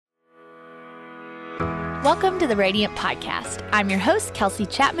Welcome to the Radiant Podcast. I'm your host, Kelsey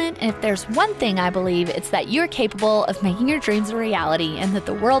Chapman, and if there's one thing I believe, it's that you're capable of making your dreams a reality and that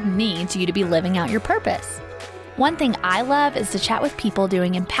the world needs you to be living out your purpose. One thing I love is to chat with people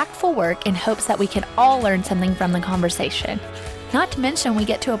doing impactful work in hopes that we can all learn something from the conversation. Not to mention, we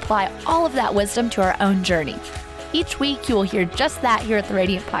get to apply all of that wisdom to our own journey. Each week, you will hear just that here at the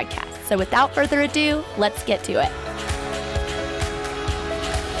Radiant Podcast. So without further ado, let's get to it.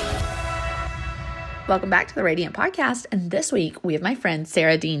 Welcome back to the Radiant Podcast, and this week we have my friend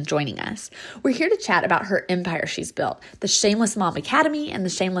Sara Dean joining us. We're here to chat about her empire she's built, the Shameless Mom Academy and the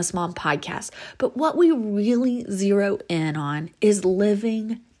Shameless Mom Podcast. But what we really zero in on is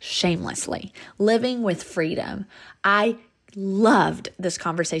living shamelessly, living with freedom. I loved this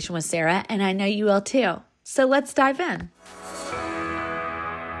conversation with Sara, and I know you will too. So let's dive in.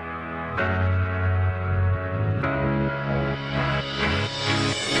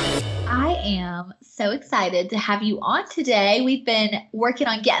 I am so excited to have you on today. We've been working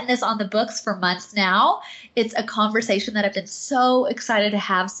on getting this on the books for months now. It's a conversation that I've been so excited to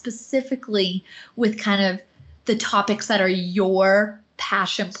have, specifically with kind of the topics that are your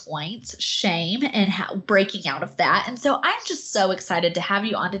passion points, shame, and how breaking out of that. And so I'm just so excited to have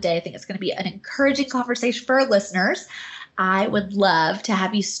you on today. I think it's going to be an encouraging conversation for our listeners. I would love to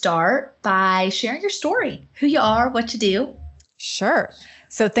have you start by sharing your story, who you are, what you do. Sure.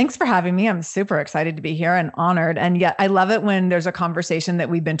 So thanks for having me. I'm super excited to be here and honored. And yet I love it when there's a conversation that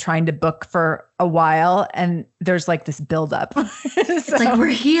we've been trying to book for a while and there's like this buildup. It's like, we're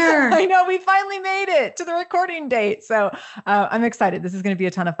here. I know, we finally made it to the recording date. So I'm excited. This is going to be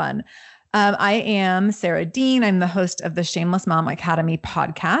a ton of fun. I am Sara Dean. I'm the host of the Shameless Mom Academy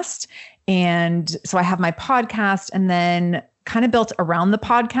podcast. And so I have my podcast and then kind of built around the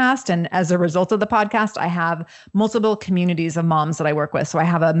podcast. And as a result of the podcast, I have multiple communities of moms that I work with. So I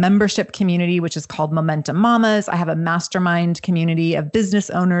have a membership community, which is called Momentum Mamas. I have a mastermind community of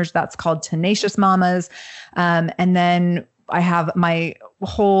business owners that's called Tenacious Mamas. And then I have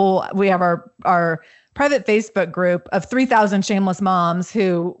we have our private Facebook group of 3,000 shameless moms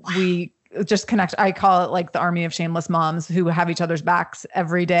who we just connect. I call it like the army of shameless moms who have each other's backs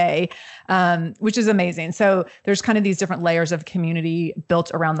every day, which is amazing. So there's kind of these different layers of community built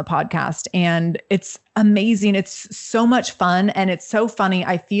around the podcast. And it's amazing. It's so much fun. And it's so funny.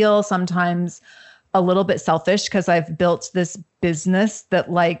 I feel sometimes a little bit selfish because I've built this business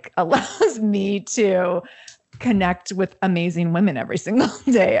that like allows me to connect with amazing women every single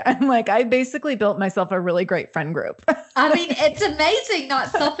day. I'm like, I basically built myself a really great friend group. I mean, it's amazing, not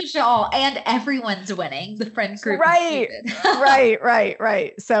selfish at all. And everyone's winning, the friend group. Right,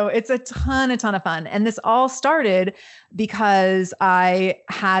 right. So it's a ton of fun. And this all started because I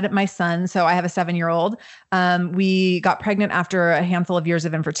had my son. So I have a 7-year-old. We got pregnant after a handful of years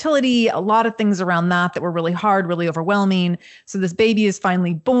of infertility, a lot of things around that were really hard, really overwhelming. So this baby is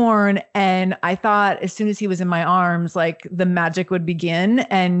finally born. And I thought as soon as he was in my arms, like the magic would begin.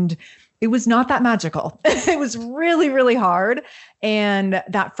 And it was not that magical. It was really, really hard. And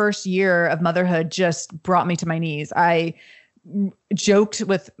that first year of motherhood just brought me to my knees. I joked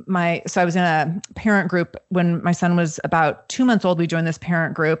with so I was in a parent group when my son was about 2 months old. We joined this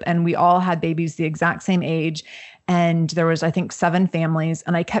parent group and we all had babies the exact same age. And there was, I think, 7 families.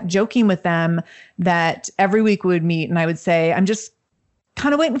 And I kept joking with them that every week we would meet and I would say, I'm just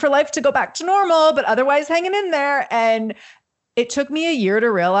kind of waiting for life to go back to normal, but otherwise hanging in there. And it took me a year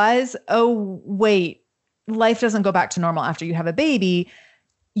to realize, oh, wait, life doesn't go back to normal after you have a baby.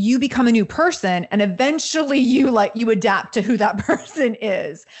 You become a new person and eventually you adapt to who that person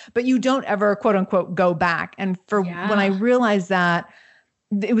is, but you don't ever quote unquote go back. And when I realized that,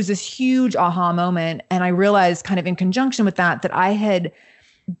 it was this huge aha moment. And I realized kind of in conjunction with that I had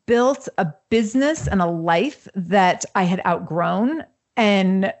built a business and a life that I had outgrown.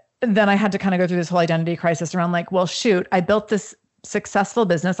 And then I had to kind of go through this whole identity crisis around like, well, shoot, I built this successful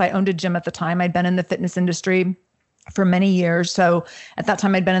business. I owned a gym at the time. I'd been in the fitness industry for many years. So at that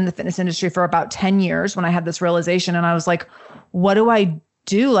time, I'd been in the fitness industry for about 10 years when I had this realization. And I was like, what do I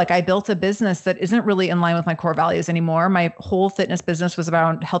do? Like I built a business that isn't really in line with my core values anymore. My whole fitness business was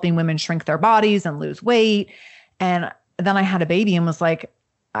about helping women shrink their bodies and lose weight. And then I had a baby and was like,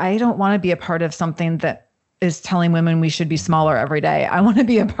 I don't want to be a part of something that is telling women we should be smaller every day. I want to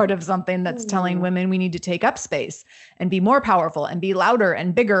be a part of something that's telling women we need to take up space and be more powerful and be louder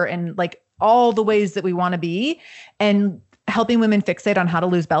and bigger and like all the ways that we want to be. And helping women fixate on how to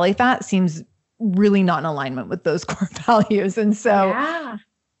lose belly fat seems really not in alignment with those core values. And so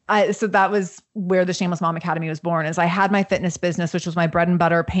so that was where the Shameless Mom Academy was born. Is I had my fitness business, which was my bread and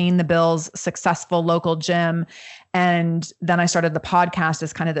butter, paying the bills, successful local gym. And then I started the podcast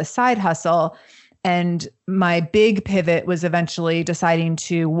as kind of this side hustle. And my big pivot was eventually deciding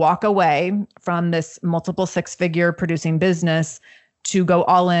to walk away from this multiple six-figure producing business to go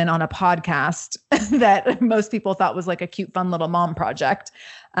all in on a podcast that most people thought was like a cute, fun little mom project,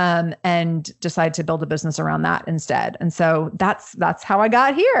 and decide to build a business around that instead. And so that's how I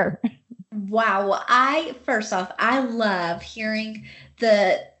got here. Wow. Well, first off, I love hearing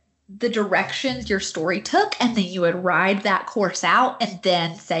the directions your story took, and then you would ride that course out and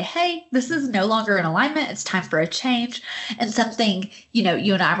then say, hey, this is no longer in alignment. It's time for a change. And something,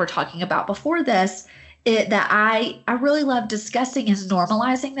 you and I were talking about before this, that I really love discussing is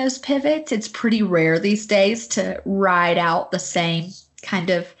normalizing those pivots. It's pretty rare these days to ride out the same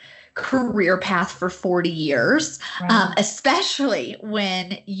kind of career path for 40 years, right. Especially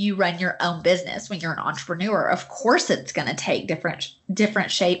when you run your own business, when you're an entrepreneur. Of course, it's going to take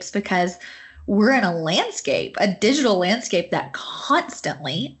different shapes because we're in a digital landscape that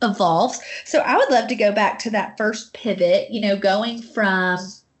constantly evolves. So I would love to go back to that first pivot, going from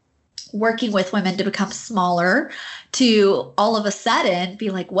working with women to become smaller to all of a sudden be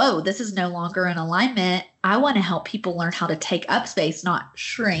like, whoa, this is no longer in alignment. I want to help people learn how to take up space, not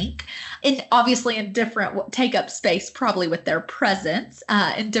shrink. And obviously in different take up space, probably with their presence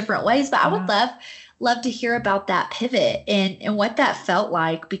in different ways. But I would love to hear about that pivot and what that felt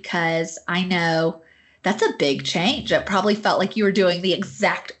like, because I know that's a big change. It probably felt like you were doing the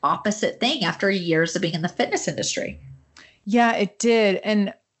exact opposite thing after years of being in the fitness industry. Yeah, it did.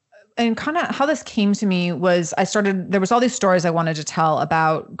 And kind of how this came to me was there was all these stories I wanted to tell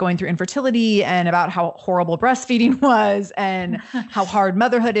about going through infertility and about how horrible breastfeeding was and how hard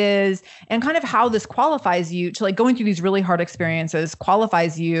motherhood is, and kind of how this qualifies you to, like, going through these really hard experiences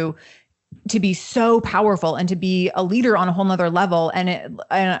qualifies you to be so powerful and to be a leader on a whole nother level. And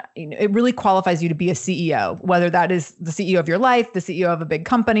it really qualifies you to be a CEO, whether that is the CEO of your life, the CEO of a big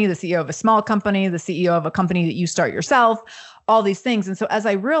company, the CEO of a small company, the CEO of a company that you start yourself, all these things. And so as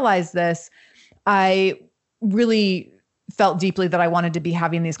I realized this, I really felt deeply that I wanted to be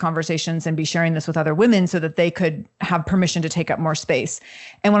having these conversations and be sharing this with other women so that they could have permission to take up more space.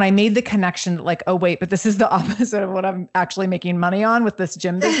 And when I made the connection, like, oh, wait, but this is the opposite of what I'm actually making money on with this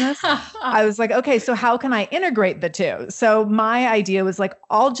gym business, I was like, okay, so how can I integrate the two? So my idea was like,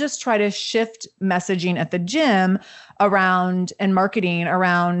 I'll just try to shift messaging at the gym around and marketing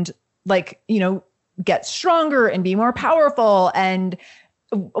around, like, get stronger and be more powerful. And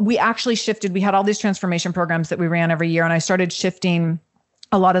we actually shifted. We had all these transformation programs that we ran every year. And I started shifting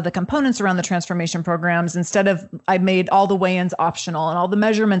a lot of the components around the transformation programs. I made all the weigh-ins optional and all the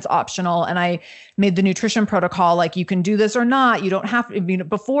measurements optional. And I made the nutrition protocol, like, you can do this or not. You don't have to,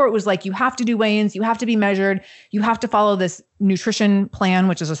 before it was like, you have to do weigh-ins, you have to be measured, you have to follow this nutrition plan,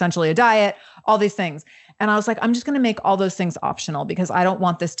 which is essentially a diet, all these things. And I was like, I'm just going to make all those things optional because I don't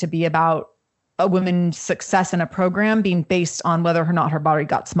want this to be about a woman's success in a program being based on whether or not her body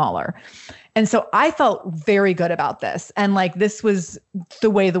got smaller. And so I felt very good about this. And like, this was the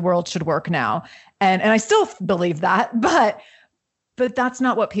way the world should work now. And I still believe that, but that's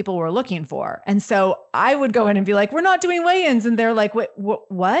not what people were looking for. And so I would go in and be like, we're not doing weigh-ins. And they're like, what?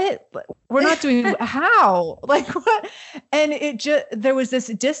 We're not doing how? Like, what? And there was this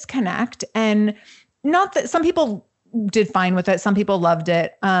disconnect, and not that some people did fine with it. Some people loved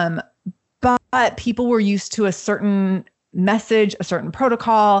it. But people were used to a certain message, a certain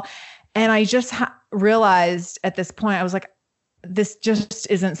protocol. And I just realized at this point, I was like, this just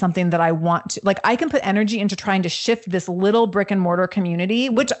isn't something that I want to, like, I can put energy into trying to shift this little brick and mortar community,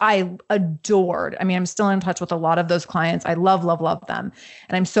 which I adored. I mean, I'm still in touch with a lot of those clients. I love, love, love them.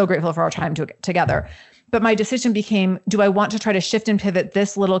 And I'm so grateful for our time together. But my decision became, do I want to try to shift and pivot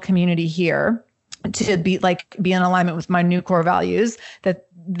this little community here to be in alignment with my new core values that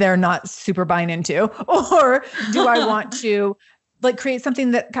they're not super buying into? Or do I want to create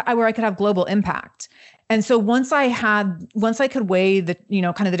something where I could have global impact? And so once I could weigh the,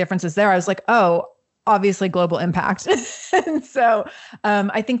 kind of the differences there, I was like, oh, obviously global impact. And so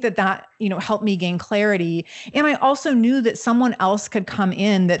I think that helped me gain clarity. And I also knew that someone else could come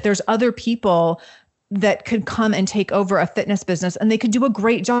in, that there's other people that could come and take over a fitness business and they could do a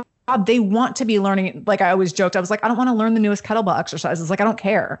great job. They want to be learning. Like, I always joked, I was like, I don't want to learn the newest kettlebell exercises. Like, I don't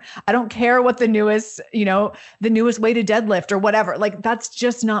care. I don't care what the newest way to deadlift or whatever. Like, that's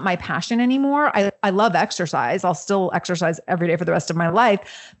just not my passion anymore. I love exercise. I'll still exercise every day for the rest of my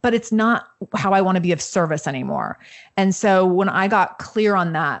life, but it's not how I want to be of service anymore. And so when I got clear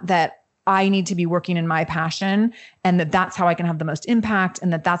on that I need to be working in my passion, and that's how I can have the most impact,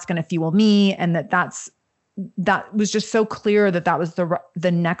 and that's going to fuel me, and that's that was just so clear that that was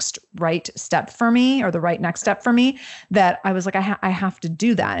the next right step for me, or the right next step for me, that I was like, I have to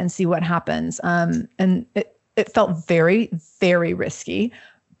do that and see what happens. And it felt very, very risky,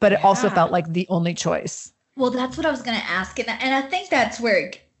 but it also felt like the only choice. Well, that's what I was going to ask. And I think that's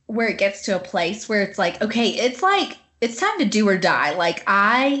where it gets to a place where it's like, it's time to do or die. Like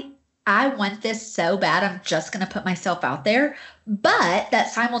I want this so bad. I'm just going to put myself out there. But that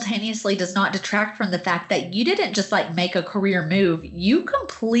simultaneously does not detract from the fact that you didn't just like make a career move. You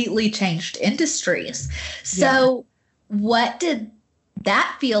completely changed industries. So what did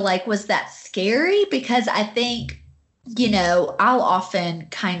that feel like? Was that scary? Because I think, I'll often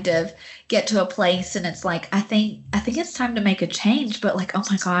kind of get to a place and it's like, I think it's time to make a change, but like, oh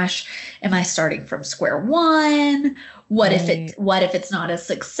my gosh, am I starting from square one? What if it's not as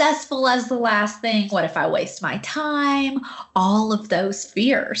successful as the last thing? What if I waste my time? All of those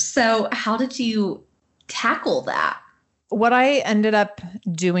fears. So how did you tackle that? What I ended up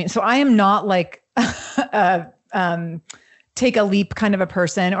doing, so I am not like take a leap kind of a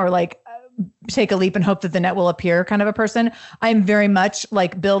person, or like take a leap and hope that the net will appear kind of a person. I'm very much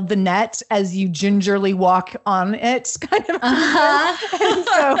like build the net as you gingerly walk on it kind of. And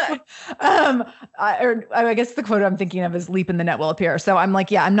so, I guess the quote I'm thinking of is leap and the net will appear. So I'm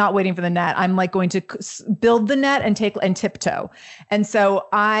like, I'm not waiting for the net. I'm like going to build the net and tiptoe. And so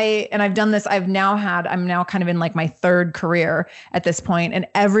I've done this. I'm now kind of in like my third career at this point. And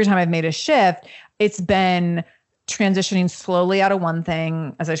every time I've made a shift, it's been transitioning slowly out of one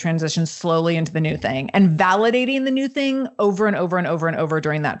thing as I transition slowly into the new thing, and validating the new thing over and over and over and over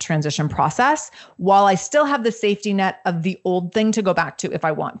during that transition process, while I still have the safety net of the old thing to go back to if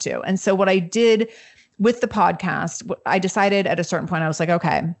I want to. And so what I did with the podcast, I decided at a certain point, I was like,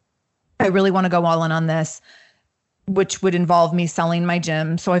 okay, I really want to go all in on this, which would involve me selling my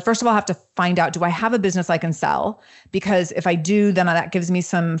gym. So I first of all have to find out, do I have a business I can sell? Because if I do, then that gives me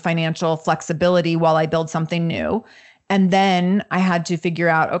some financial flexibility while I build something new. And then I had to figure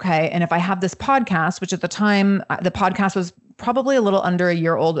out, okay, and if I have this podcast, which at the time, the podcast was probably a little under a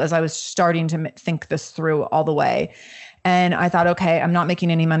year old as I was starting to think this through all the way. And I thought, okay, I'm not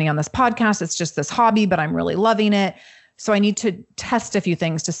making any money on this podcast. It's just this hobby, but I'm really loving it. So I need to test a few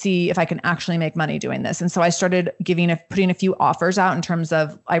things to see if I can actually make money doing this. And so I started putting a few offers out in terms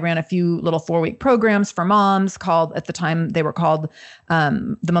of, I ran a few little 4-week programs for moms at the time they were called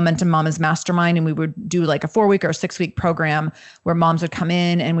the Momentum Mamas Mastermind. And we would do like a 4-week or a 6-week program where moms would come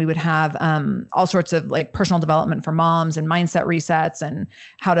in and we would have all sorts of like personal development for moms and mindset resets and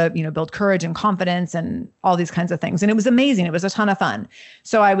how to, build courage and confidence and all these kinds of things. And it was amazing. It was a ton of fun.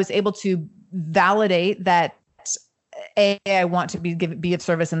 So I was able to validate that I want to be of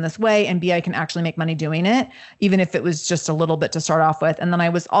service in this way, and B, I can actually make money doing it, even if it was just a little bit to start off with. And then I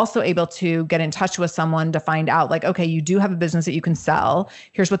was also able to get in touch with someone to find out like, okay, you do have a business that you can sell.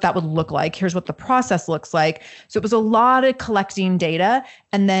 Here's what that would look like. Here's what the process looks like. So it was a lot of collecting data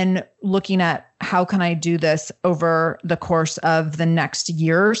and then looking at how can I do this over the course of the next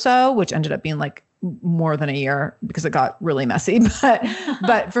year or so, which ended up being like more than a year because it got really messy.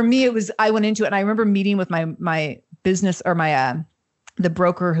 But for me, I went into it and I remember meeting with my business, or the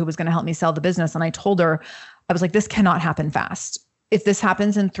broker who was going to help me sell the business. And I told her, I was like, this cannot happen fast. If this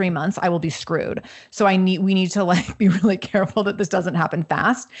happens in 3 months, I will be screwed. So we need to like be really careful that this doesn't happen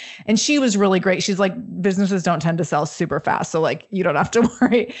fast. And she was really great. She's like, businesses don't tend to sell super fast. So like, you don't have to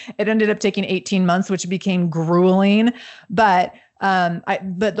worry. It ended up taking 18 months, which became grueling. But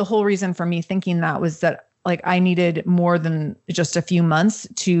the whole reason for me thinking that was that like I needed more than just a few months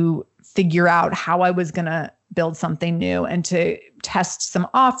to figure out how I was going to build something new and to test some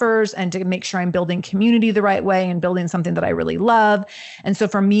offers and to make sure I'm building community the right way and building something that I really love. And so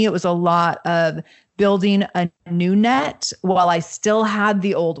for me, it was a lot of building a new net while I still had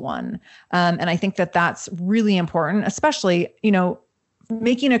the old one. And I think that that's really important, especially,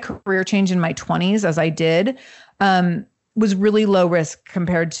 making a career change in my 20s as I did, was really low risk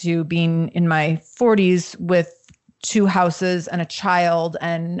compared to being in my 40s with 2 houses and a child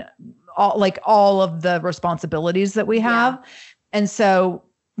and all of the responsibilities that we have. Yeah. And so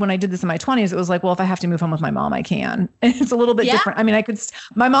when I did this in my 20s, it was like, well, if I have to move home with my mom, I can. And it's a little bit different. I mean,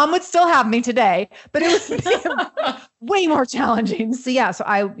 my mom would still have me today, but it was way more challenging. So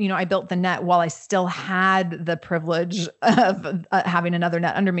I built the net while I still had the privilege of having another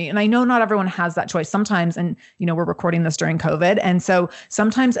net under me. And I know not everyone has that choice sometimes. And, we're recording this during COVID. And so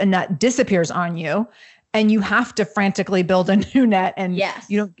sometimes a net disappears on you. And you have to frantically build a new net, and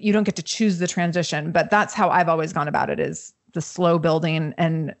you don't get to choose the transition. But that's how I've always gone about it: is the slow building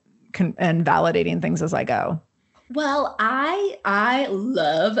and validating things as I go. Well, I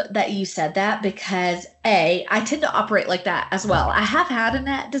love that you said that because I tend to operate like that as well. I have had a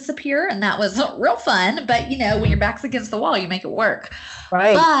net disappear and that was real fun, but when your back's against the wall, you make it work.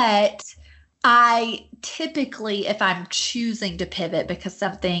 Right. But I typically, if I'm choosing to pivot because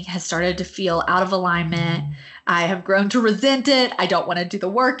something has started to feel out of alignment, I have grown to resent it, I don't want to do the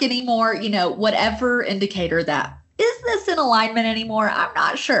work anymore, whatever indicator that is this in alignment anymore? I'm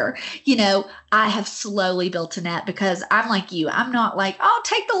not sure. I have slowly built a net because I'm like you. I'm not like, oh,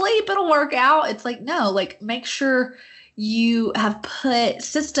 take the leap, it'll work out. It's like, no, like make sure you have put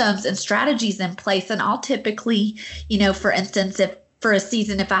systems and strategies in place. And I'll typically, for instance, if for a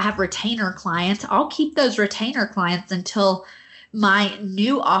season, if I have retainer clients, I'll keep those retainer clients until my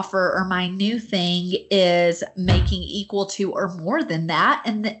new offer or my new thing is making equal to or more than that.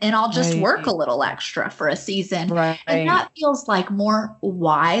 And I'll just work a little extra for a season. Right. And that feels like more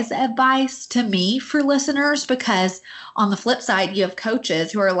wise advice to me for listeners, because on the flip side, you have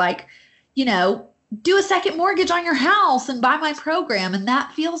coaches who are like, do a second mortgage on your house and buy my program. And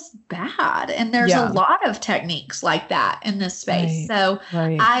that feels bad. And there's a lot of techniques like that in this space. So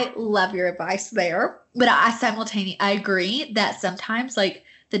I love your advice there. But I agree that sometimes like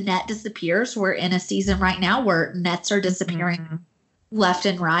the net disappears. We're in a season right now where nets are disappearing left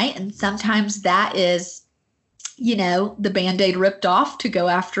and right. And sometimes that is, the Band-Aid ripped off to go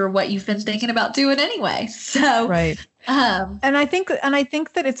after what you've been thinking about doing anyway. So and I think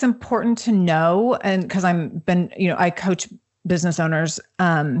that it's important to know, and because I coach business owners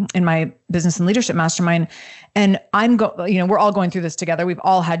in my business and leadership mastermind, and we're all going through this together. We've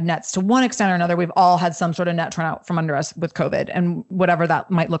all had nets to one extent or another. We've all had some sort of net torn out from under us with COVID, and whatever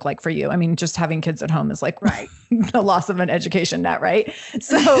that might look like for you. I mean, just having kids at home is like the loss of an education net, right?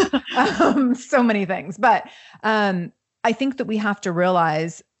 So so many things, but I think that we have to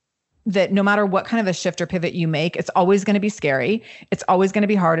realize that no matter what kind of a shift or pivot you make, it's always going to be scary. It's always going to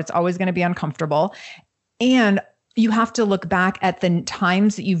be hard. It's always going to be uncomfortable. And you have to look back at the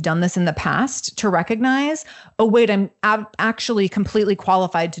times that you've done this in the past to recognize, oh, wait, I'm actually completely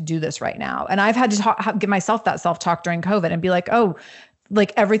qualified to do this right now. And I've had to give myself that self-talk during COVID and be like, oh,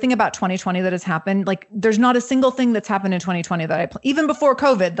 like everything about 2020 that has happened, like there's not a single thing that's happened in 2020 that even before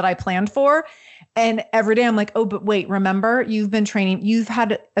COVID that I planned for. And every day I'm like, oh, but wait, remember you've been training, you've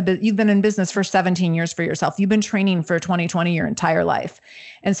been in business for 17 years for yourself. You've been training for 2020 your entire life.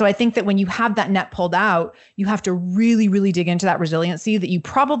 And so I think that when you have that net pulled out, you have to really, really dig into that resiliency that you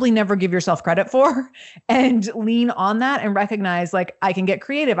probably never give yourself credit for, and lean on that and recognize like, I can get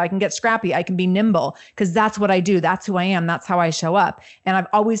creative. I can get scrappy. I can be nimble, because that's what I do. That's who I am. That's how I show up. And I've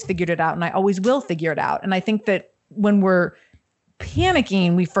always figured it out, and I always will figure it out. And I think that when we're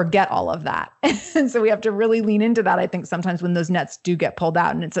panicking, we forget all of that. And so we have to really lean into that, I think, sometimes when those nets do get pulled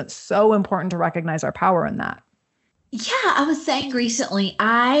out. And it's so important to recognize our power in that. Yeah, I was saying recently,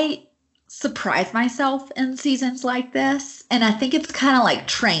 I surprise myself in seasons like this. And I think it's kind of like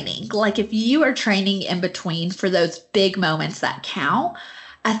training. Like if you are training in between for those big moments that count,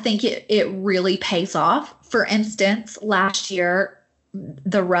 I think it really pays off. For instance, last year,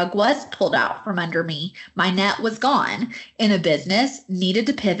 the rug was pulled out from under me. My net was gone in a business, needed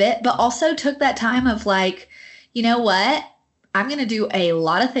to pivot, but also took that time of like, you know what? I'm going to do a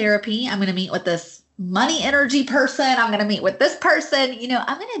lot of therapy. I'm going to meet with this money energy person. I'm going to meet with this person.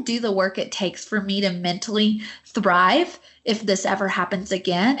 I'm going to do the work it takes for me to mentally thrive if this ever happens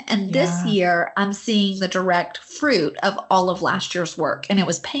again. And this year I'm seeing the direct fruit of all of last year's work. And it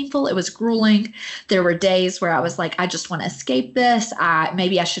was painful. It was grueling. There were days where I was like, I just want to escape this.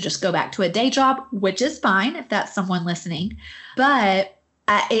 Maybe I should just go back to a day job, which is fine if that's someone listening. But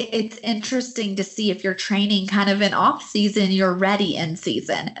it's interesting to see if you're training kind of in off season, you're ready in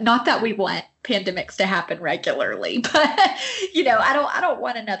season. Not that we want pandemics to happen regularly, but I don't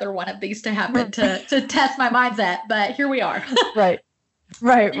want another one of these to happen to test my mindset, but here we are.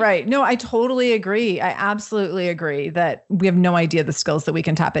 Right. No, I totally agree. I absolutely agree that we have no idea the skills that we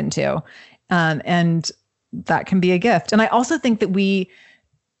can tap into. And that can be a gift. And I also think that we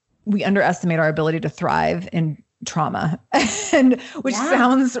underestimate our ability to thrive in trauma, and which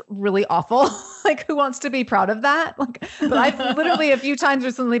sounds really awful. Like, who wants to be proud of that? Like, but I've literally a few times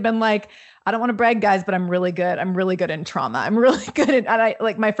recently been like, I don't want to brag, guys, but I'm really good. I'm really good in trauma. I'm really good at, and I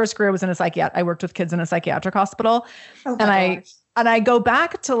like my first career was in I worked with kids in a psychiatric hospital. Oh my gosh. I go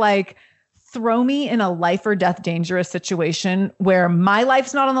back to like, throw me in a life or death dangerous situation where my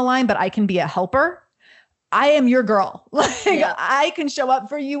life's not on the line, but I can be a helper. I am your girl. Like Yeah. I can show up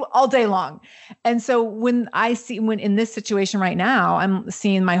for you all day long. And so when in this situation right now, I'm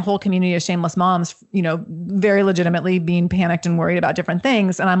seeing my whole community of shameless moms, very legitimately being panicked and worried about different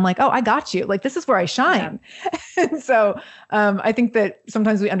things. And I'm like, oh, I got you. Like, this is where I shine. Yeah. And so I think that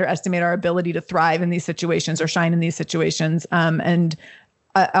sometimes we underestimate our ability to thrive in these situations or shine in these situations. And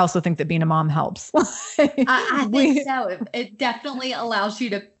I also think that being a mom helps. I think so. It definitely allows you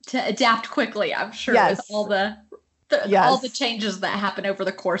to adapt quickly, I'm sure, yes. with all the changes that happen over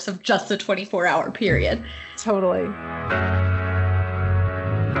the course of just a 24-hour period. Totally.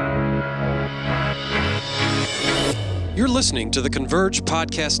 You're listening to the Converge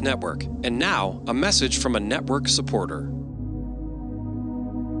Podcast Network, and now a message from a network supporter.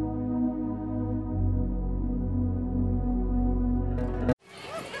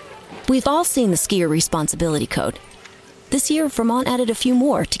 We've all seen the skier responsibility code. This year, Vermont added a few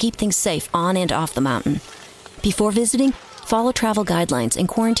more to keep things safe on and off the mountain. Before visiting, follow travel guidelines and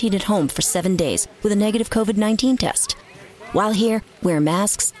quarantine at home for 7 days with a negative COVID-19 test. While here, wear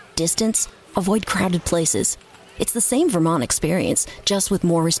masks, distance, avoid crowded places. It's the same Vermont experience, just with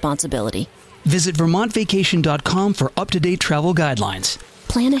more responsibility. Visit VermontVacation.com for up-to-date travel guidelines.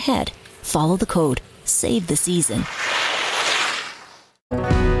 Plan ahead. Follow the code. Save the season.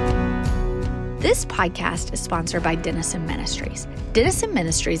 This podcast is sponsored by Denison Ministries. Denison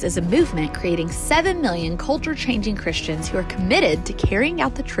Ministries is a movement creating 7 million culture-changing Christians who are committed to carrying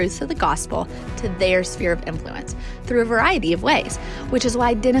out the truths of the gospel to their sphere of influence through a variety of ways, which is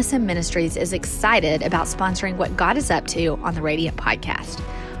why Denison Ministries is excited about sponsoring What God is Up To on the Radiant podcast.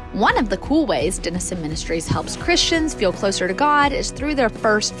 One of the cool ways Denison Ministries helps Christians feel closer to God is through their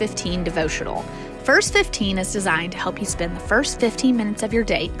First 15 devotional. First 15 is designed to help you spend the first 15 minutes of your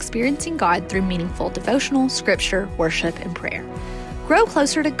day experiencing God through meaningful devotional, scripture, worship, and prayer. Grow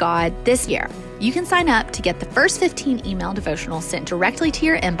closer to God this year. You can sign up to get the First 15 email devotional sent directly to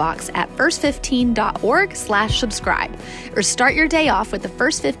your inbox at first15.org/subscribe, or start your day off with the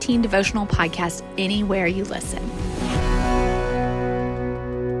First 15 devotional podcast anywhere you listen.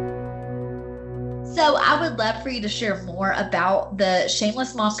 So I would love for you to share more about the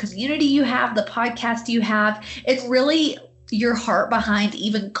Shameless Mom community you have, the podcast you have. It's really your heart behind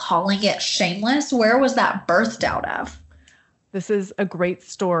even calling it Shameless. Where was that birthed out of? This is a great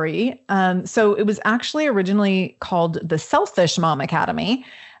story. So it was actually originally called the Selfish Mom Academy,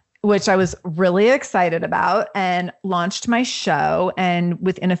 which I was really excited about, and launched my show. And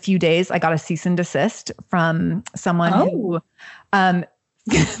within a few days, I got a cease and desist from someone who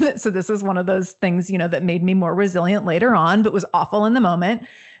so this was one of those things, that made me more resilient later on, but was awful in the moment.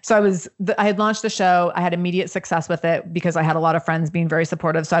 So I had launched the show. I had immediate success with it because I had a lot of friends being very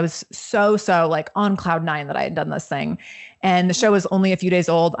supportive. So I was so like on cloud 9 that I had done this thing. And the show was only a few days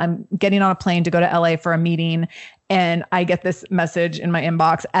old. I'm getting on a plane to go to LA for a meeting. And I get this message in my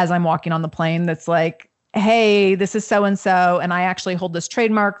inbox as I'm walking on the plane that's like, hey, this is so-and-so, and I actually hold this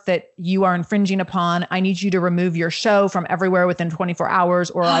trademark that you are infringing upon. I need you to remove your show from everywhere within 24 hours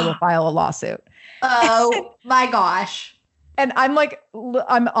or I will file a lawsuit. Oh my gosh. And I'm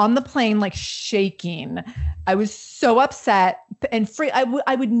I'm on the plane, like shaking. I was so upset and free.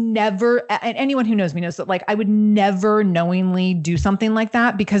 I would never, and anyone who knows me knows that I would never knowingly do something like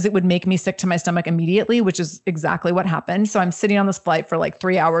that because it would make me sick to my stomach immediately, which is exactly what happened. So I'm sitting on this flight for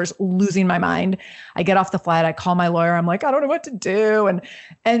 3 hours, losing my mind. I get off the flight. I call my lawyer. I'm like, I don't know what to do. And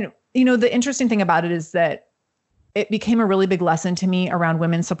the interesting thing about it is that it became a really big lesson to me around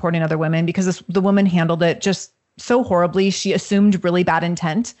women supporting other women because the woman handled it just so horribly. She assumed really bad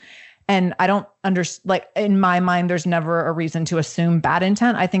intent. And I don't understand, in my mind, there's never a reason to assume bad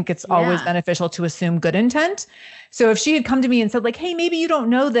intent. I think it's always beneficial to assume good intent. So if she had come to me and said hey, maybe you don't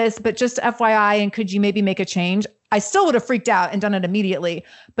know this, but just FYI, and could you maybe make a change? I still would have freaked out and done it immediately,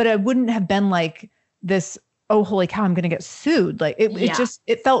 but it wouldn't have been this, oh, holy cow, I'm going to get sued.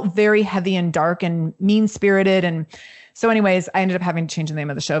 It felt very heavy and dark and mean spirited. And so anyways, I ended up having to change the name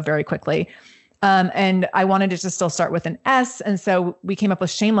of the show very quickly. And I wanted it to still start with an S. And so we came up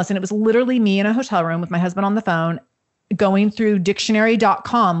with Shameless. And it was literally me in a hotel room with my husband on the phone, going through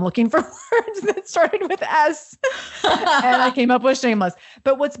dictionary.com, looking for words that started with S. And I came up with Shameless.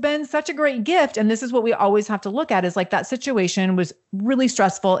 But what's been such a great gift, and this is what we always have to look at, is that situation was really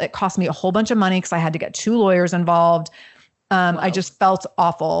stressful. It cost me a whole bunch of money because I had to get 2 lawyers involved. I just felt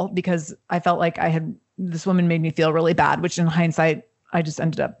awful because I felt this woman made me feel really bad, which in hindsight, I just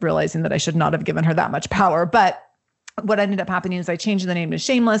ended up realizing that I should not have given her that much power. But what ended up happening is I changed the name to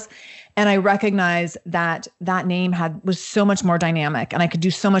Shameless, and I recognized that name was so much more dynamic and I could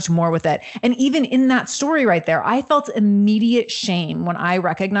do so much more with it. And even in that story right there, I felt immediate shame when I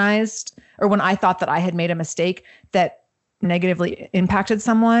recognized, or when I thought that I had made a mistake that negatively impacted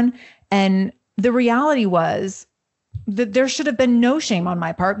someone. And the reality was that there should have been no shame on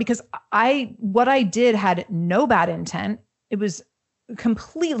my part, because what I did had no bad intent. It was a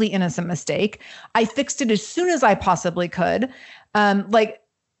completely innocent mistake. I fixed it as soon as I possibly could.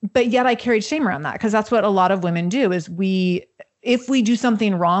 But yet I carried shame around that, because that's what a lot of women do, is if we do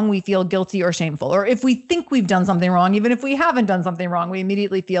something wrong, we feel guilty or shameful. Or if we think we've done something wrong, even if we haven't done something wrong, we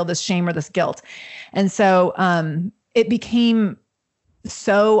immediately feel this shame or this guilt. And so it became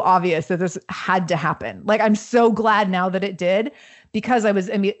so obvious that this had to happen. Like, I'm so glad now that it did, because I was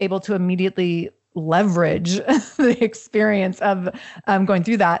able to immediately leverage the experience of going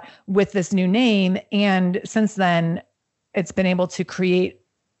through that with this new name. And since then, it's been able to create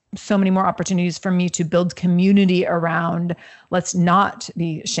so many more opportunities for me to build community around, let's not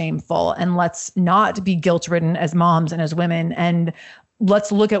be shameful, and let's not be guilt-ridden as moms and as women. And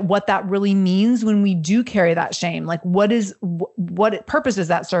let's look at what that really means when we do carry that shame. Like, what purpose is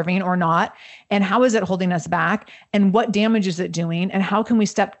that serving or not? And how is it holding us back? And what damage is it doing? And how can we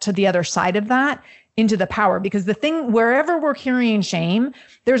step to the other side of that into the power? Because the thing, wherever we're carrying shame,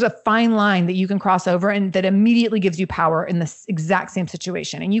 there's a fine line that you can cross over, and that immediately gives you power in this exact same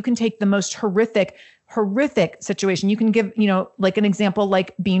situation. And you can take the most horrific situation. You can give, like an example,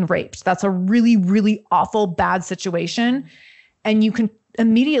 like being raped. That's a really, really awful, bad situation. And you can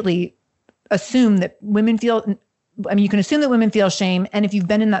immediately assume that women feel shame. And if you've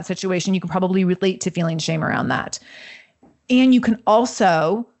been in that situation, you can probably relate to feeling shame around that. And you can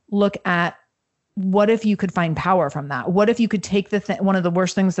also look at, what if you could find power from that? What if you could take one of the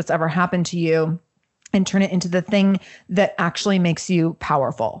worst things that's ever happened to you and turn it into the thing that actually makes you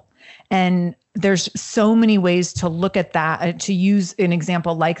powerful? And there's so many ways to look at that, to use an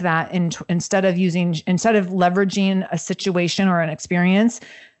example like that, instead of leveraging a situation or an experience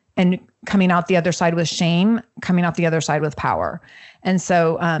and coming out the other side with shame, coming out the other side with power. And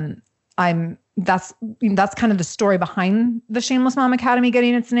so that's kind of the story behind the Shameless Mom Academy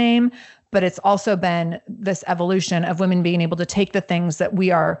getting its name. But it's also been this evolution of women being able to take the things that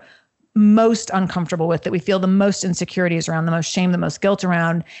we are most uncomfortable with, that we feel the most insecurities around, the most shame, the most guilt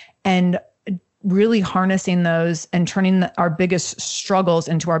around, and really harnessing those and turning our biggest struggles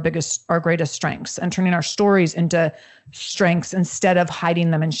into our greatest strengths, and turning our stories into strengths instead of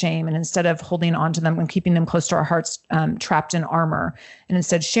hiding them in shame, and instead of holding on to them and keeping them close to our hearts, trapped in armor, and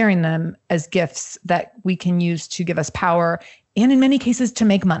instead sharing them as gifts that we can use to give us power, and in many cases to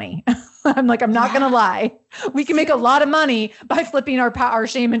make money. I'm not going to lie. We can make a lot of money by flipping our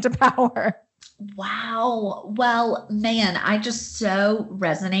shame into power. Wow. Well, man, I just so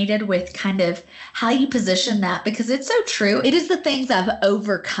resonated with kind of how you position that, because it's so true. It is the things I've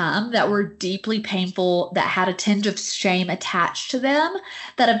overcome that were deeply painful, that had a tinge of shame attached to them,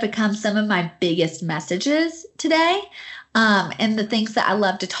 that have become some of my biggest messages today. And the things that I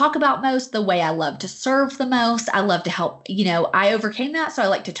love to talk about most, the way I love to serve the most, I love to help, I overcame that. So I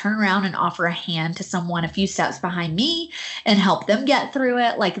like to turn around and offer a hand to someone a few steps behind me and help them get through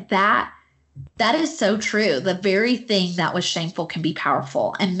it. Like that is so true. The very thing that was shameful can be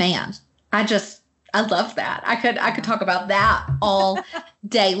powerful. And man, I love that. I could talk about that all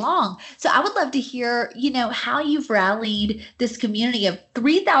day long. So I would love to hear, how you've rallied this community of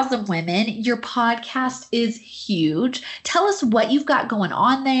 3,000 women. Your podcast is huge. Tell us what you've got going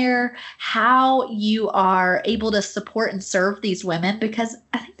on there, how you are able to support and serve these women, because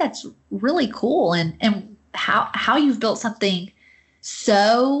I think that's really cool. And how you've built something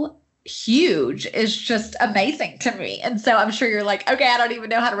so huge is just amazing to me. And so I'm sure you're like, okay, I don't even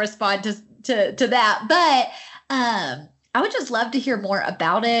know how to respond to that. But I would just love to hear more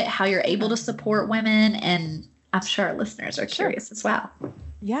about it, how you're able to support women. And I'm sure our listeners are curious as well.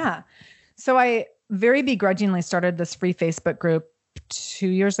 Yeah. So I very begrudgingly started this free Facebook group 2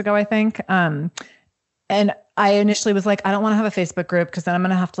 years ago, I think. And I initially was like, I don't want to have a Facebook group because then I'm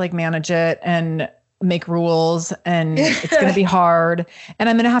going to have to manage it and make rules, and it's going to be hard. And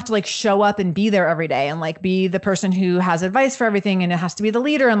I'm going to have to show up and be there every day and be the person who has advice for everything. And it has to be the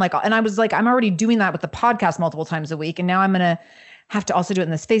leader. And I was like, I'm already doing that with the podcast multiple times a week. And now I'm going to have to also do it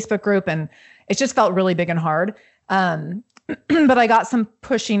in this Facebook group. And it just felt really big and hard. But I got some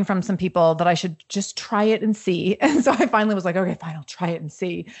pushing from some people that I should just try it and see. And so I finally was like, okay, fine, I'll try it and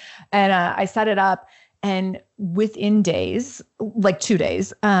see. And I set it up, and within days, 2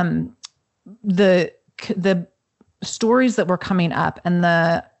 days, the stories that were coming up and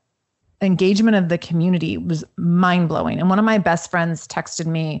the engagement of the community was mind blowing. And one of my best friends texted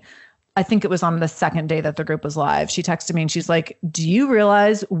me, I think it was on the second day that the group was live. She texted me and she's like, do you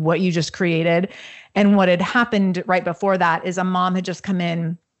realize what you just created? And what had happened right before that is a mom had just come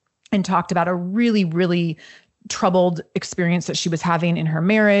in and talked about a really, really troubled experience that she was having in her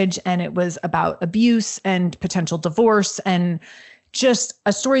marriage. And it was about abuse and potential divorce, and just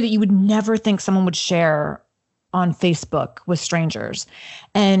a story that you would never think someone would share on Facebook with strangers.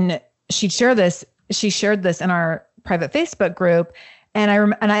 And she shared this in our private Facebook group.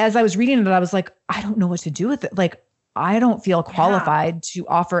 And as I was reading it, I was like, I don't know what to do with it. Like, I don't feel qualified to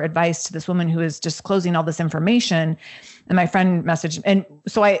offer advice to this woman who is disclosing all this information. And my friend messaged, and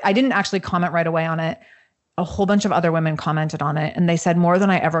so I didn't actually comment right away on it. A whole bunch of other women commented on it, and they said more than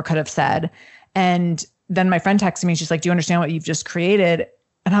I ever could have said. And then my friend texted me, she's like, do you understand what you've just created?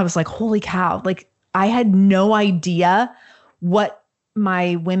 And I was like, holy cow. Like, I had no idea what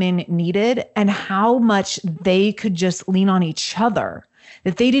my women needed and how much they could just lean on each other.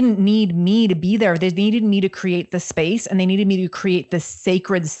 That they didn't need me to be there. They needed me to create the space, and they needed me to create this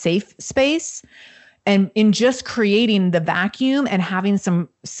sacred, safe space. And in just creating the vacuum and having some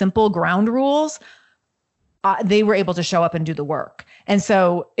simple ground rules, they were able to show up and do the work. And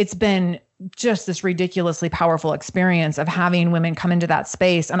so it's been just this ridiculously powerful experience of having women come into that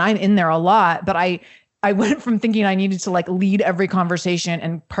space. And I'm in there a lot, but I went from thinking I needed to like lead every conversation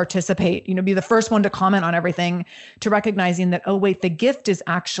and participate, be the first one to comment on everything, to recognizing that, oh, wait, the gift is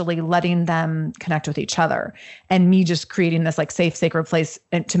actually letting them connect with each other, and me just creating this like safe, sacred place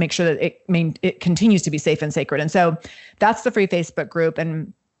and to make sure that it continues to be safe and sacred. And so that's the free Facebook group.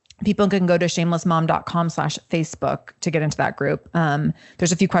 And people can go to shamelessmom.com/Facebook to get into that group.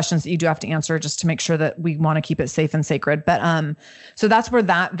 There's a few questions that you do have to answer just to make sure that we want to keep it safe and sacred. But so that's where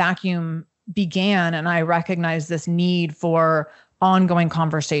that vacuum began. And I recognized this need for ongoing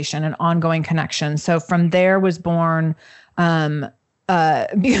conversation and ongoing connection. So from there was born, because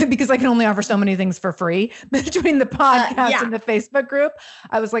I can only offer so many things for free between the podcast and the Facebook group,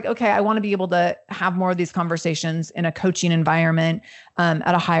 I was like, okay, I want to be able to have more of these conversations in a coaching environment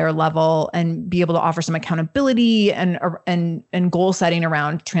at a higher level, and be able to offer some accountability and goal setting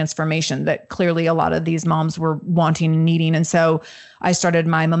around transformation that clearly a lot of these moms were wanting and needing. And so I started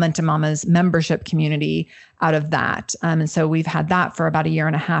my Momentum Mamas membership community out of that. And so we've had that for about 1.5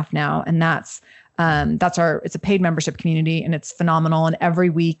 years now. And it's a paid membership community, and it's phenomenal. And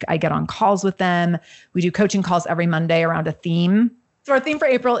every week I get on calls with them. We do coaching calls every Monday around a theme. So our theme for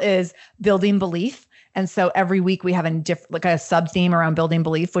April is building belief. And so every week we have a sub theme around building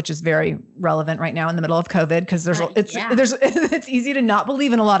belief, which is very relevant right now in the middle of COVID, because it's easy to not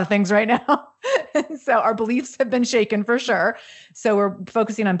believe in a lot of things right now. And so our beliefs have been shaken for sure. So we're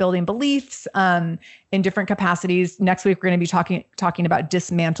focusing on building beliefs in different capacities. Next week, we're going to be talking about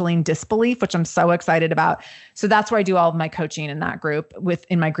dismantling disbelief, which I'm so excited about. So that's where I do all of my coaching in that group,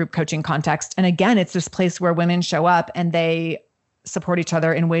 in my group coaching context. And again, it's this place where women show up and they support each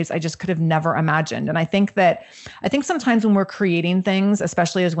other in ways I just could have never imagined. And I think sometimes when we're creating things,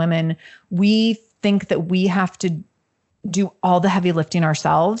 especially as women, we think that we have to do all the heavy lifting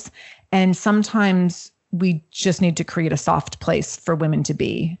ourselves. And sometimes we just need to create a soft place for women to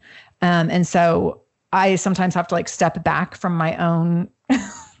be. And so I sometimes have to like step back from my own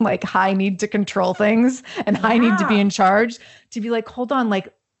like high need to control things and high need to be in charge, to be like, hold on,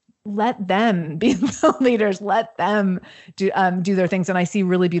 like, let them be the leaders, let them do their things. And I see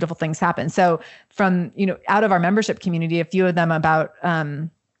really beautiful things happen. So from, out of our membership community, a few of them about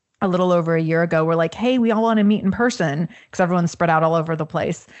a little over 1 year ago were like, hey, we all want to meet in person, because everyone's spread out all over the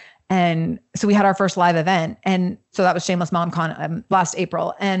place. And so we had our first live event. And so that was Shameless Mom Con last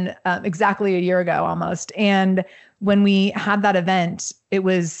April, and exactly 1 year ago almost. And when we had that event, it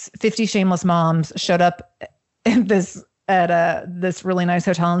was 50 shameless moms showed up at this really nice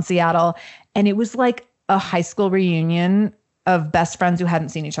hotel in Seattle. And it was like a high school reunion of best friends who hadn't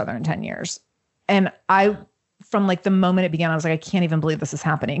seen each other in 10 years. And from like the moment it began, I was like, I can't even believe this is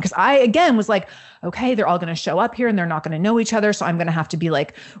happening. Because I, again, was like, okay, they're all going to show up here and they're not going to know each other. So I'm going to have to be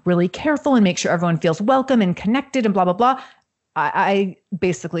like really careful and make sure everyone feels welcome and connected and blah, blah, blah. I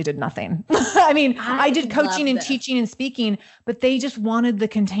basically did nothing. I mean, I did coaching and teaching and speaking, but they just wanted the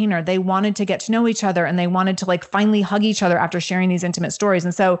container. They wanted to get to know each other, and they wanted to like finally hug each other after sharing these intimate stories.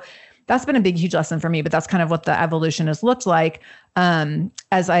 And so that's been a big, huge lesson for me, but that's kind of what the evolution has looked like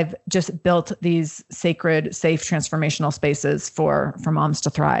as I've just built these sacred, safe, transformational spaces for moms to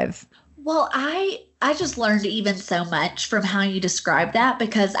thrive. Well, I just learned even so much from how you described that,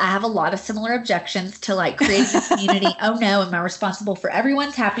 because I have a lot of similar objections to like creating a community. Oh no, am I responsible for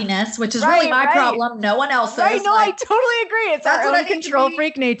everyone's happiness? Which is really my problem. No one else's. Right, no, I totally agree. It's our own control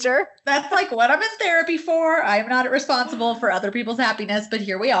freak nature. That's like what I'm in therapy for. I'm not responsible for other people's happiness, but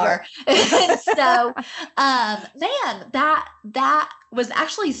here we are. And so, man, that was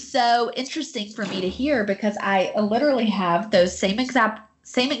actually so interesting for me to hear, because I literally have those same exact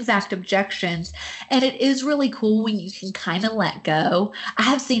same exact objections. And it is really cool when you can kind of let go. I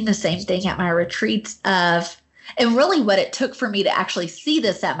have seen the same thing at my retreats and really what it took for me to actually see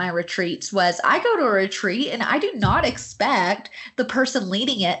this at my retreats was I go to a retreat and I do not expect the person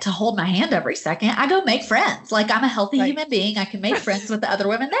leading it to hold my hand every second. I go make friends. Like I'm a healthy human being. I can make friends with the other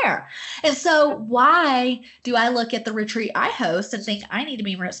women there. And so why do I look at the retreat I host and think I need to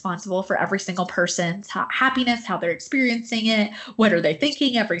be responsible for every single person's happiness, how they're experiencing it, what are they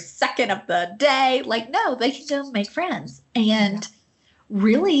thinking every second of the day? Like, no, they can go make friends. And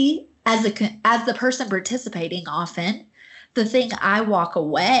really, as the person participating often, the thing I walk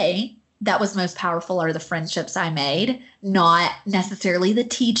away that was most powerful are the friendships I made, not necessarily the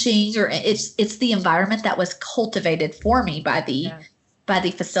teaching or it's the environment that was cultivated for me by the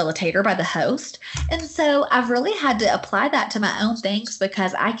facilitator, by the host. And so I've really had to apply that to my own things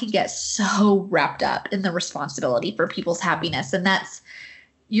because I can get so wrapped up in the responsibility for people's happiness. And that's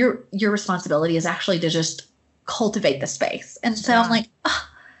your responsibility is actually to just cultivate the space. And so I'm like, oh,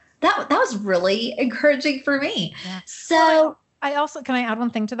 that was really encouraging for me. Yeah. So I also, can I add one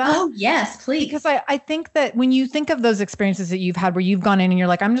thing to that? Oh, yes, please. Because I think that when you think of those experiences that you've had where you've gone in and you're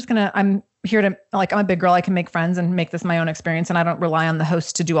like, I'm here to, like, I'm a big girl, I can make friends and make this my own experience. And I don't rely on the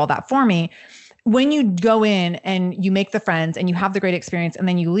host to do all that for me. When you go in and you make the friends and you have the great experience and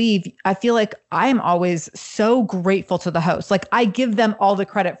then you leave, I feel like I'm always so grateful to the host. Like I give them all the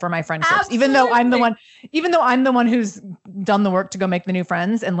credit for my friendships, Absolutely. even though I'm the one who's done the work to go make the new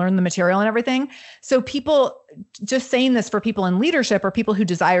friends and learn the material and everything. So people, just saying this for people in leadership or people who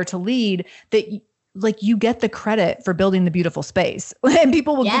desire to lead, that like you get the credit for building the beautiful space and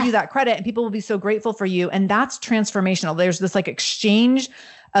people will give you that credit and people will be so grateful for you. And that's transformational. There's this like exchange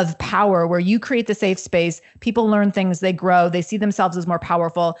of power where you create the safe space, people learn things, they grow, they see themselves as more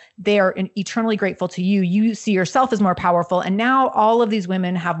powerful. They are eternally grateful to you. You see yourself as more powerful. And now all of these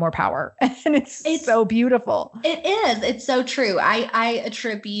women have more power. And it's so beautiful. It is. It's so true. I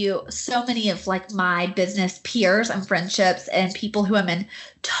attribute so many of like my business peers and friendships and people who I'm in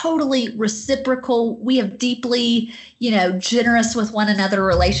totally reciprocal. We have deeply, generous with one another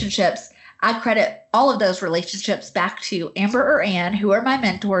relationships. I credit all of those relationships back to Amber or Ann, who are my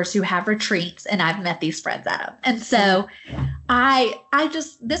mentors who have retreats, and I've met these friends at them. And so I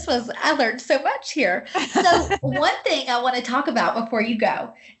learned so much here. So one thing I want to talk about before you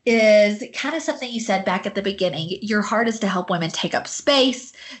go is kind of something you said back at the beginning. Your heart is to help women take up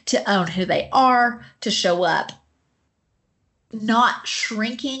space, to own who they are, to show up, not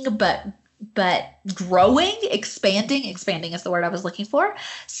shrinking, but growing, expanding is the word I was looking for.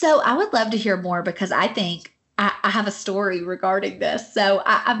 So I would love to hear more because I think I have a story regarding this. So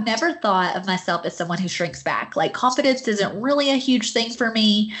I've never thought of myself as someone who shrinks back. Like confidence isn't really a huge thing for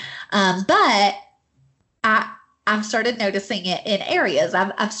me. But I've started noticing it in areas.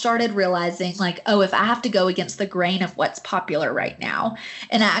 I've started realizing like, oh, if I have to go against the grain of what's popular right now,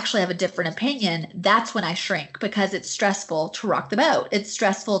 and I actually have a different opinion, that's when I shrink because it's stressful to rock the boat. It's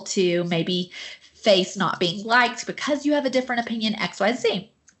stressful to maybe face not being liked because you have a different opinion, X, Y,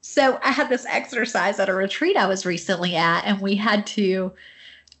 Z. So I had this exercise at a retreat I was recently at, and we had to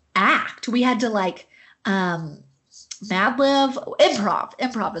act. We had to like Mad Lib,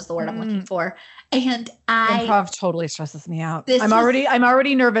 improv is the word I'm looking for. And improv totally stresses me out. I'm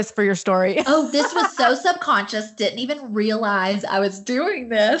already nervous for your story. Oh, this was so subconscious. Didn't even realize I was doing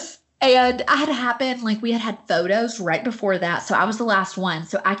this. And I had happened, like we had photos right before that. So I was the last one.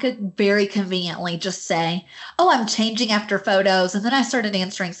 So I could very conveniently just say, oh, I'm changing after photos. And then I started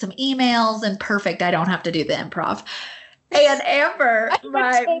answering some emails and perfect. I don't have to do the improv. And Amber,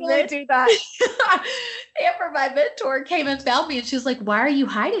 my mentor came and found me and she was like, why are you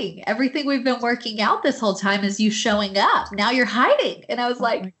hiding? Everything we've been working out this whole time is you showing up. Now you're hiding. And I was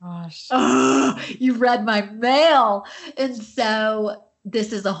like, my gosh, oh, you read my mail. And so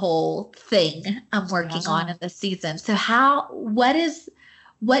this is a whole thing I'm working on in this season. So what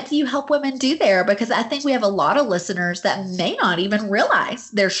do you help women do there? Because I think we have a lot of listeners that may not even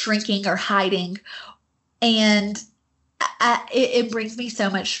realize they're shrinking or hiding. And it brings me so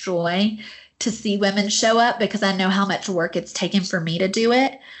much joy to see women show up because I know how much work it's taken for me to do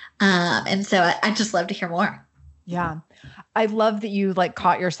it. And so I just love to hear more. Yeah. I love that you like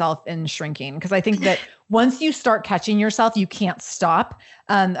caught yourself in shrinking because I think that once you start catching yourself, you can't stop.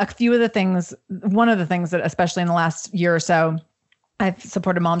 One of the things that especially in the last year or so, I've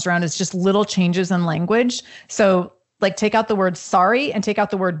supported moms around is just little changes in language. So like take out the word sorry and take out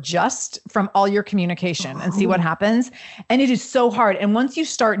the word just from all your communication and see what happens. And it is so hard. And once you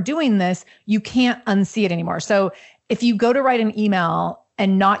start doing this, you can't unsee it anymore. So if you go to write an email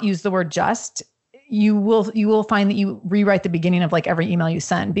and not use the word just, you will find that you rewrite the beginning of like every email you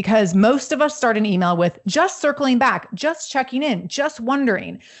send, because most of us start an email with just circling back, just checking in, just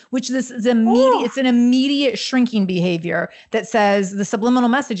wondering, which this is immediate. It's an immediate shrinking behavior that says the subliminal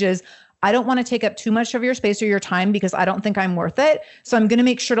message is, I don't want to take up too much of your space or your time because I don't think I'm worth it. So I'm going to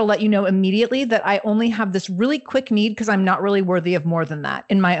make sure to let you know immediately that I only have this really quick need because I'm not really worthy of more than that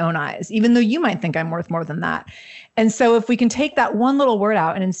in my own eyes, even though you might think I'm worth more than that. And so if we can take that one little word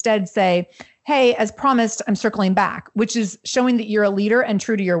out and instead say, hey, as promised, I'm circling back, which is showing that you're a leader and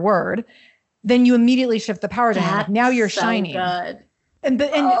true to your word, then you immediately shift the power dynamic. Now you're so shining. Good. And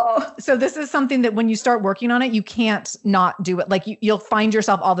so this is something that when you start working on it, you can't not do it. Like you'll find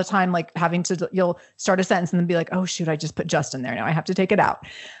yourself all the time, like you'll start a sentence and then be like, oh shoot, I just put just in there. Now I have to take it out.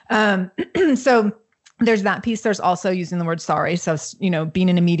 So there's that piece. There's also using the word sorry. So, being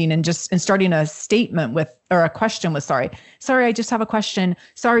in a meeting and starting a statement or a question with sorry, I just have a question.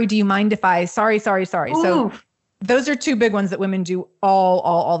 Sorry. Do you mind if sorry. Ooh. So those are two big ones that women do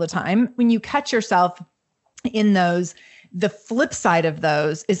all the time. When you catch yourself in those, the flip side of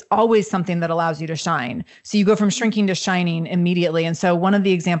those is always something that allows you to shine. So you go from shrinking to shining immediately. And so one of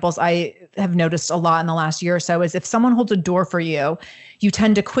the examples I have noticed a lot in the last year or so is if someone holds a door for you, you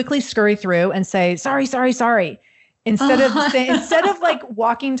tend to quickly scurry through and say, sorry. Instead of like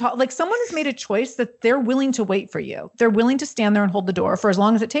walking tall, like someone has made a choice that they're willing to wait for you. They're willing to stand there and hold the door for as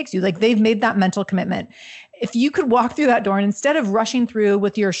long as it takes you. Like they've made that mental commitment. If you could walk through that door and instead of rushing through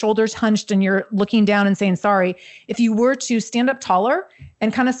with your shoulders hunched and you're looking down and saying sorry, if you were to stand up taller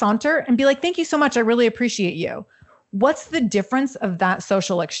and kind of saunter and be like, thank you so much, I really appreciate you. What's the difference of that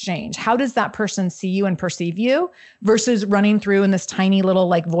social exchange? How does that person see you and perceive you versus running through in this tiny little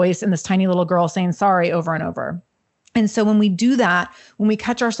like voice and this tiny little girl saying sorry over and over? And so when we do that, when we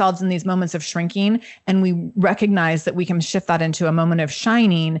catch ourselves in these moments of shrinking and we recognize that we can shift that into a moment of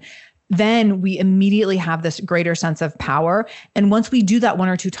shining, then we immediately have this greater sense of power. And once we do that one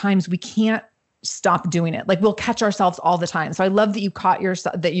or two times, we can't stop doing it. Like we'll catch ourselves all the time. So I love that you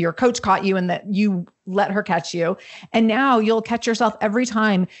that your coach caught you and that you let her catch you. And now you'll catch yourself every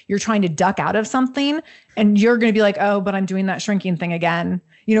time you're trying to duck out of something and you're going to be like, oh, but I'm doing that shrinking thing again.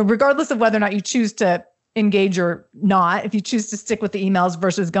 Regardless of whether or not you choose to engage or not, if you choose to stick with the emails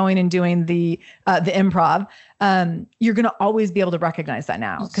versus going and doing the improv, you're going to always be able to recognize that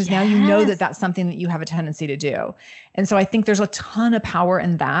now because now you know that that's something that you have a tendency to do. And so I think there's a ton of power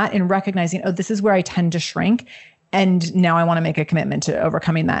in that, in recognizing, oh, this is where I tend to shrink. And now I want to make a commitment to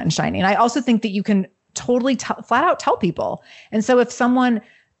overcoming that and shining. I also think that you can totally flat out tell people. And so if someone,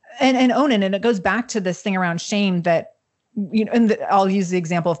 and own it, and it goes back to this thing around shame that, I'll use the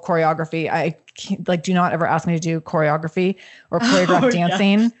example of choreography. I can't, do not ever ask me to do choreography or choreographed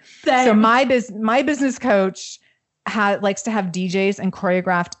dancing. Yeah. So my business coach likes to have DJs and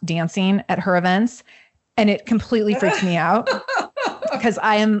choreographed dancing at her events. And it completely freaks me out because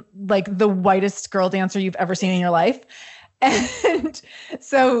I am like the whitest girl dancer you've ever seen in your life. And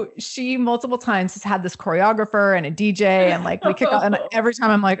so she multiple times has had this choreographer and a DJ and we kick out, and every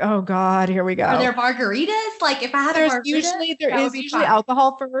time I'm like, oh God, here we go. Are there margaritas? Like if I had a margarita, there is usually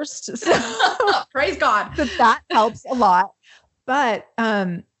alcohol first. So praise God. So that helps a lot. But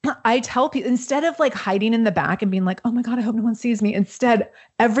I tell people, instead of hiding in the back and being like, oh my God, I hope no one sees me. Instead,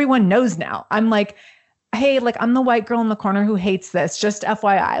 everyone knows now. I'm like, hey, I'm the white girl in the corner who hates this, just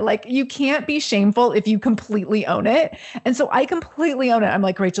FYI. You can't be shameful if you completely own it. And so I completely own it. I'm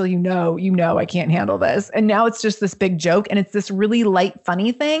like, Rachel, you know, I can't handle this. And now it's just this big joke. And it's this really light,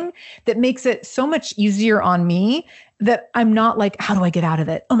 funny thing that makes it so much easier on me that I'm not like, how do I get out of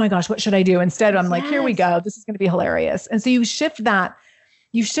it? Oh my gosh, what should I do? Instead, I'm like, here we go. This is going to be hilarious. And so you shift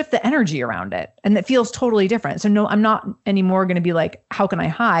the energy around it, and it feels totally different. So no, I'm not anymore going to be like, how can I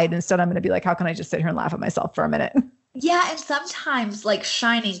hide? Instead, I'm going to be like, how can I just sit here and laugh at myself for a minute? Yeah. And sometimes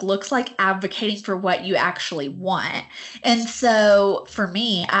shining looks like advocating for what you actually want. And so for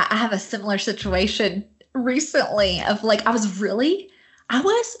me, I have a similar situation recently of I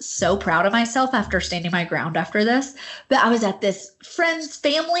was so proud of myself after standing my ground after this, but I was at this friend's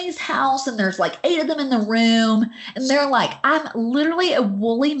family's house and there's 8 of them in the room and they're like, I'm literally a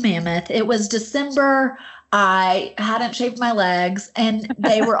woolly mammoth. It was December. I hadn't shaved my legs and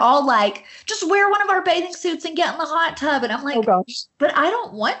they were all like, just wear one of our bathing suits and get in the hot tub. And I'm like, oh gosh, but I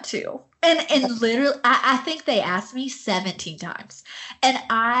don't want to. And literally, I think they asked me 17 times. And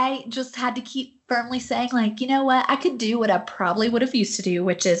I just had to keep firmly saying, you know what? I could do what I probably would have used to do,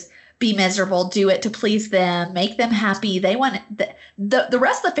 which is be miserable, do it to please them, make them happy. They wanted the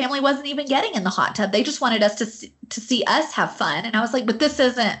rest of the family wasn't even getting in the hot tub. They just wanted us to see us have fun. And I was like, but this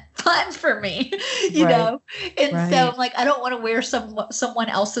isn't fun for me, you know? And so I'm like, I don't want to wear someone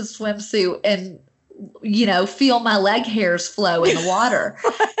else's swimsuit and feel my leg hairs flow in the water.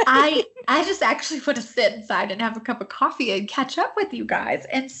 I just actually want to sit inside and have a cup of coffee and catch up with you guys.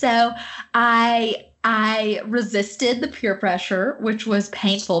 And so I resisted the peer pressure, which was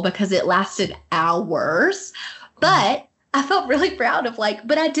painful because it lasted hours. But I felt really proud of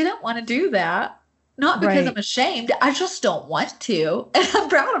but I didn't want to do that. Not because I'm ashamed. I just don't want to. And I'm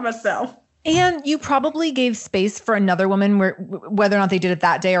proud of myself. And you probably gave space for another woman, whether or not they did it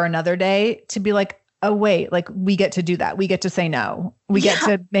that day or another day, to be like, oh, wait, we get to do that. We get to say no. We get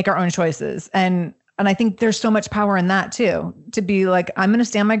to make our own choices. And I think there's so much power in that too, to be like, I'm going to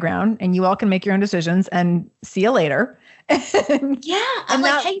stand my ground and you all can make your own decisions and see you later. And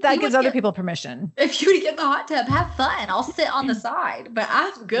that gives other people permission. If you would get in the hot tub, have fun. I'll sit on the side, but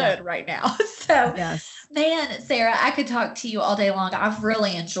I'm good right now. So, man, Sarah, I could talk to you all day long. I've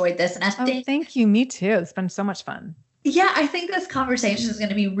really enjoyed this. And I think, thank you. Me too. It's been so much fun. Yeah, I think this conversation is going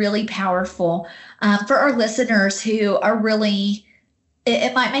to be really powerful for our listeners who are really,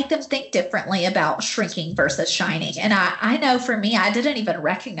 it might make them think differently about shrinking versus shining. And I know for me, I didn't even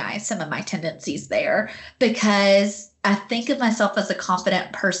recognize some of my tendencies there because I think of myself as a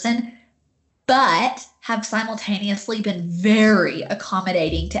confident person, but have simultaneously been very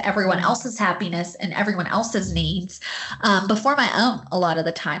accommodating to everyone else's happiness and everyone else's needs before my own a lot of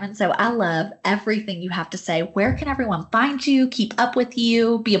the time. And so I love everything you have to say. Where can everyone find you, keep up with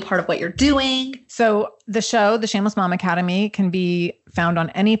you, be a part of what you're doing? So the show, the Shameless Mom Academy, can be found on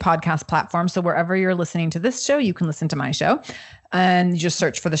any podcast platform. So wherever you're listening to this show, you can listen to my show. And you just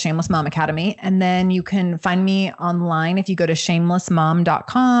search for the Shameless Mom Academy. And then you can find me online if you go to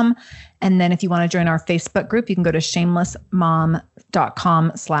shamelessmom.com. And then if you want to join our Facebook group, you can go to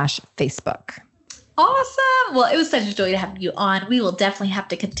shamelessmom.com/Facebook. Awesome. Well, it was such a joy to have you on. We will definitely have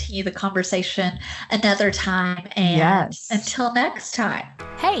to continue the conversation another time. And until next time.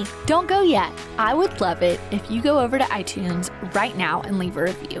 Hey, don't go yet. I would love it if you go over to iTunes right now and leave a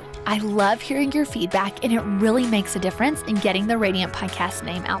review. I love hearing your feedback, and it really makes a difference in getting the Radiant Podcast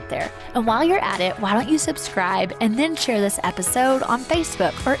name out there. And while you're at it, why don't you subscribe and then share this episode on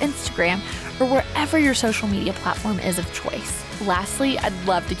Facebook or Instagram or wherever your social media platform is of choice. Lastly, I'd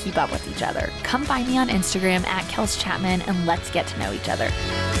love to keep up with each other. Come find me on Instagram at Kels Chapman and let's get to know each other.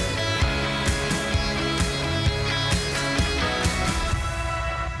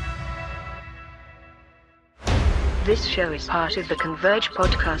 This show is part of the Converge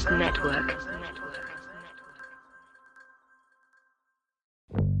Podcast Network.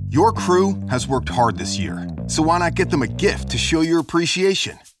 Your crew has worked hard this year, so why not get them a gift to show your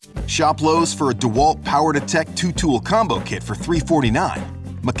appreciation? Shop Lowe's for a DeWalt Power Detect 2-tool combo kit for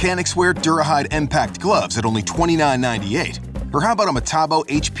 $349. Mechanics Wear Durahide Impact gloves at only $29.98. Or how about a Metabo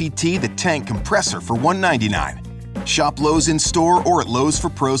HPT The Tank compressor for $199? Shop Lowe's in-store or at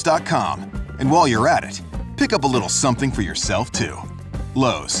lowesforpros.com. And while you're at it, pick up a little something for yourself, too.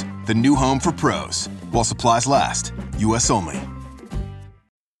 Lowe's, the new home for pros. While supplies last. U.S. only.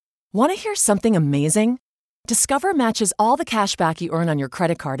 Want to hear something amazing? Discover matches all the cash back you earn on your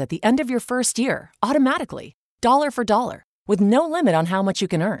credit card at the end of your first year, automatically, dollar for dollar, with no limit on how much you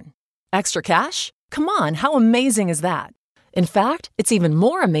can earn. Extra cash? Come on, how amazing is that? In fact, it's even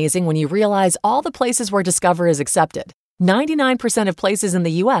more amazing when you realize all the places where Discover is accepted. 99% of places in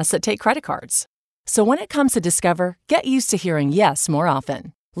the U.S. that take credit cards. So when it comes to Discover, get used to hearing yes more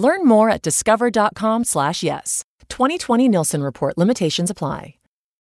often. Learn more at discover.com/yes. 2020 Nielsen Report limitations apply.